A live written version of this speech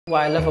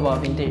What I love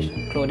about vintage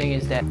clothing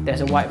is that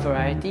there's a wide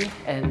variety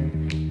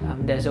and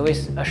there's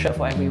always a shirt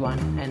for everyone,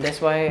 and that's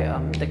why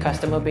the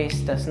customer base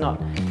does not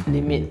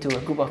limit to a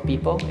group of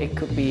people. It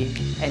could be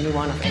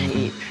anyone of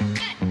any age.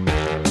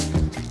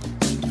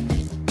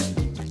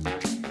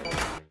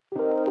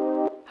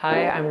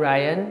 Hi, I'm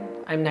Ryan.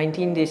 I'm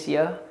 19 this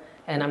year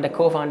and I'm the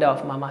co-founder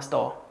of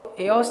Mamastore.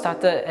 It all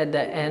started at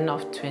the end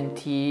of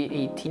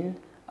 2018.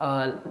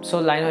 So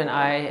Lionel and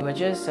I were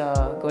just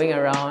going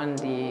around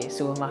the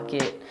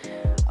supermarket,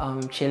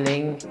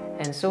 chilling,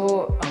 and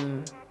so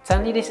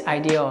suddenly this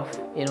idea of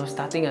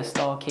starting a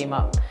store came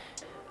up.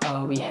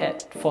 We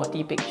had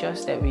 40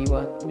 pictures that we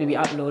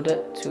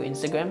uploaded to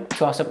Instagram.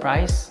 To our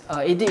surprise,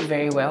 it did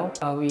very well.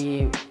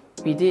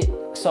 We did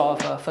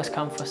sort of a first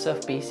come first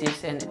serve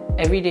basis, and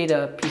every day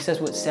the pieces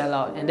would sell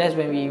out, and that's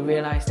when we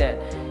realized that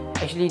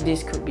actually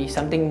this could be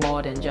something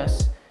more than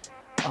just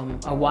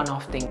a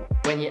one-off thing.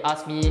 When he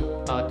asked me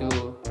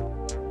to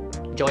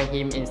join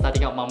him in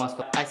starting up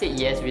Mamastore, I said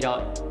yes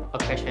without a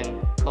question,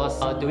 because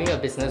doing a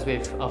business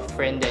with a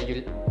friend that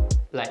you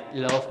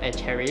love and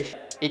cherish,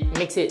 it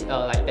makes it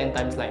 10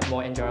 times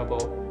more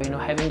enjoyable.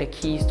 Having the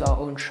keys to our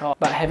own shop,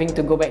 but having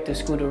to go back to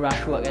school to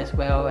rush work as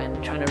well,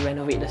 and trying to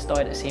renovate the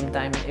store at the same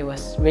time, it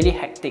was really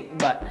hectic.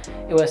 But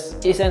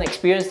it's an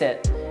experience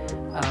that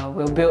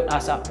will build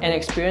us up, an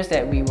experience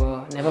that we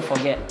will never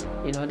forget.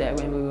 That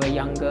when we were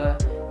younger,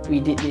 we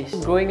did this.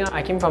 Growing up,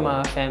 I came from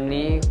a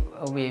family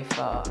with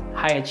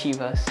high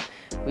achievers.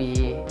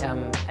 We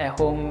at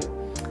home,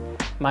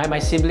 my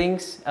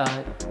siblings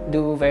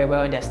do very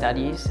well in their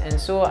studies, and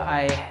so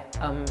I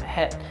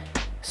had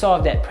sort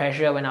of that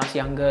pressure when I was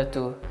younger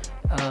to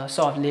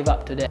sort of live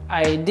up to that.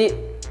 I did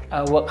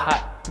work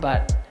hard,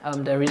 but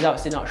the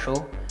results did not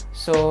show.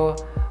 So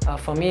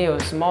for me, it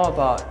was more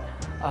about,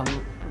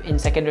 in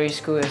secondary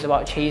school, it was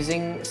about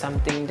chasing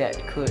something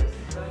that could,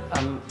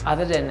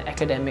 other than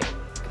academic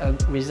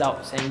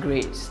results and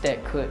grades,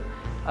 that could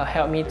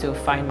help me to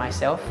find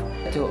myself.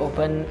 To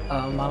open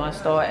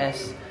Mamastore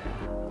as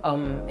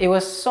it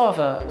was sort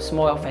of a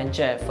small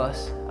venture at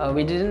first.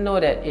 We didn't know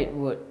that it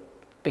would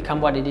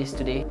become what it is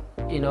today.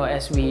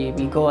 As we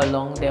go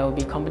along, there will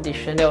be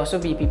competition. There will also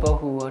be people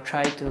who will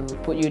try to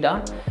put you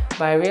down.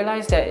 But I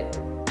realized that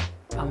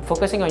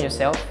focusing on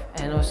yourself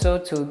and also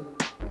to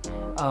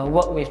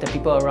work with the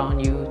people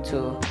around you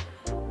to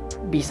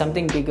be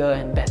something bigger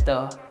and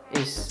better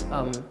is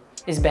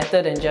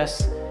better than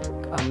just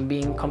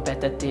being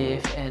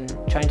competitive and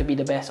trying to be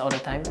the best all the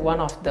time. One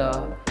of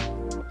the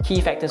key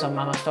factors of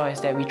Mamastore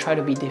is that we try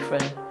to be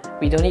different.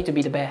 We don't need to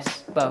be the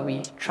best, but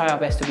we try our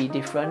best to be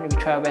different.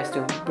 We try our best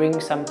to bring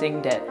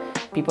something that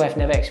people have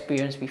never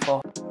experienced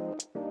before.